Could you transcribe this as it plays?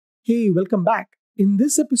Hey, welcome back. In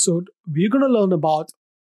this episode, we're going to learn about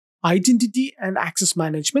identity and access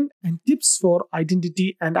management and tips for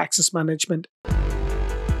identity and access management.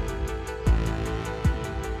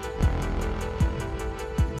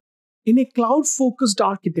 In a cloud-focused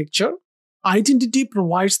architecture, identity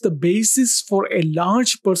provides the basis for a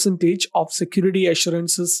large percentage of security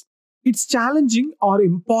assurances. It's challenging or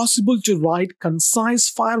impossible to write concise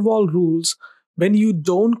firewall rules when you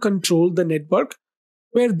don't control the network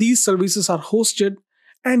where these services are hosted,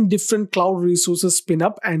 and different cloud resources spin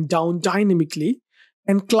up and down dynamically,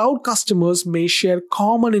 and cloud customers may share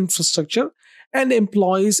common infrastructure, and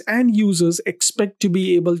employees and users expect to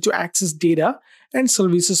be able to access data and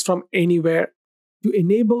services from anywhere. To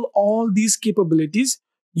enable all these capabilities,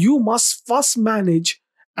 you must first manage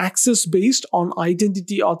access based on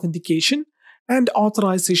identity authentication and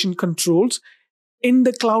authorization controls in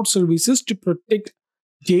the cloud services to protect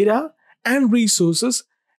data and resources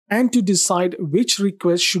and to decide which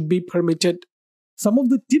requests should be permitted. Some of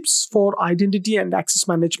the tips for identity and access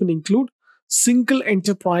management include single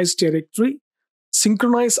enterprise directory,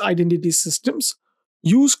 synchronize identity systems,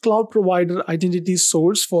 use cloud provider identity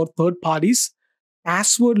source for third parties,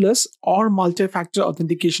 passwordless or multi-factor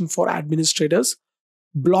authentication for administrators,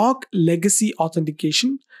 block legacy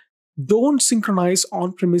authentication, don't synchronize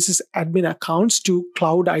on-premises admin accounts to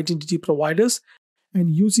cloud identity providers,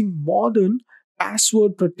 and using modern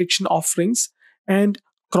password protection offerings and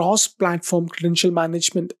cross-platform credential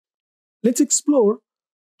management. Let's explore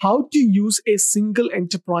how to use a single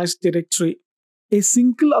enterprise directory. A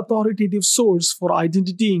single authoritative source for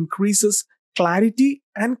identity increases clarity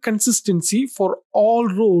and consistency for all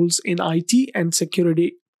roles in IT and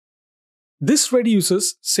security. This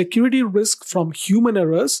reduces security risk from human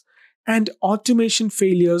errors and automation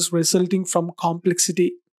failures resulting from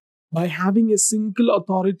complexity. By having a single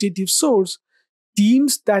authoritative source,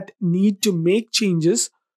 teams that need to make changes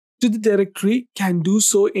to the directory can do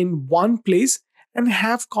so in one place and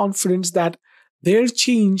have confidence that their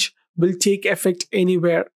change will take effect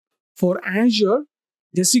anywhere. For Azure,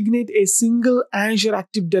 designate a single Azure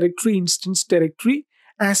Active Directory instance directory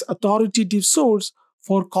as authoritative source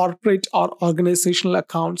for corporate or organizational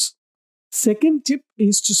accounts. Second tip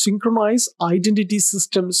is to synchronize identity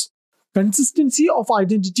systems. Consistency of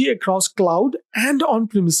identity across cloud and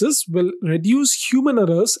on-premises will reduce human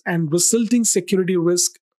errors and resulting security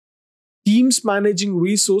risk. Teams managing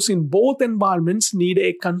resources in both environments need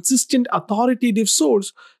a consistent authoritative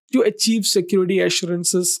source to achieve security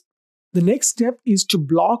assurances. The next step is to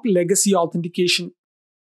block legacy authentication.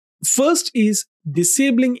 First is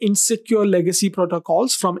disabling insecure legacy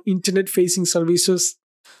protocols from internet-facing services.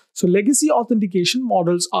 So legacy authentication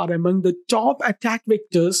models are among the top attack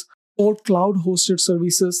vectors for cloud-hosted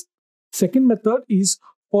services. Second method is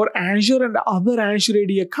for Azure and other Azure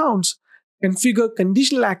AD accounts, configure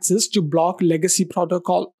conditional access to block legacy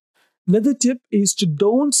protocol. Another tip is to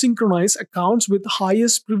don't synchronize accounts with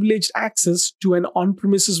highest privileged access to an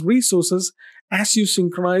on-premises resources as you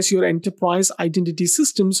synchronize your enterprise identity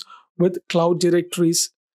systems with cloud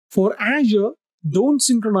directories. For Azure, don't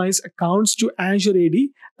synchronize accounts to Azure AD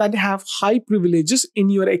that have high privileges in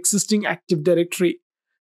your existing Active Directory.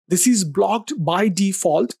 This is blocked by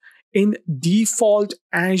default in default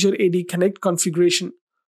Azure AD Connect configuration.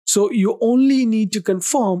 So you only need to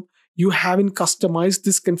confirm you haven't customized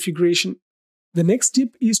this configuration. The next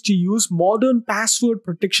tip is to use modern password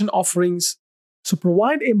protection offerings. So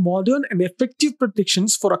provide a modern and effective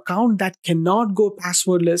protections for accounts that cannot go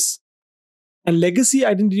passwordless. And legacy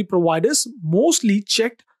identity providers mostly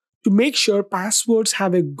checked to make sure passwords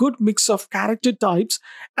have a good mix of character types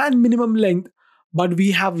and minimum length, but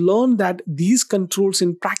we have learned that these controls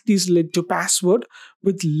in practice led to password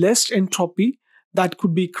with less entropy that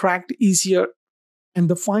could be cracked easier. And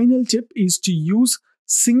the final tip is to use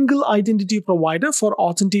single identity provider for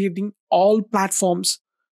authenticating all platforms,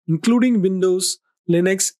 including Windows,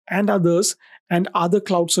 Linux, and other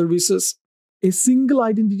cloud services. A single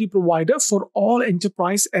identity provider for all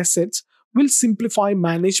enterprise assets will simplify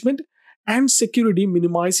management and security,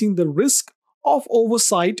 minimizing the risk of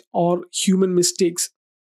oversight or human mistakes.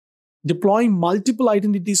 Deploying multiple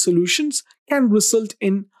identity solutions can result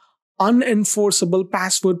in unenforceable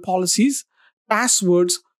password policies,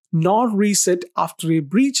 passwords not reset after a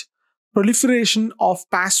breach, proliferation of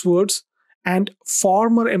passwords, and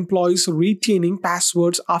former employees retaining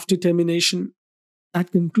passwords after termination.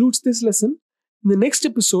 That concludes this lesson. In the next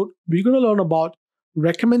episode, we're going to learn about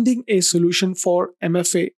recommending a solution for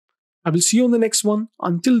MFA. I will see you on the next one.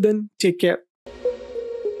 Until then, take care.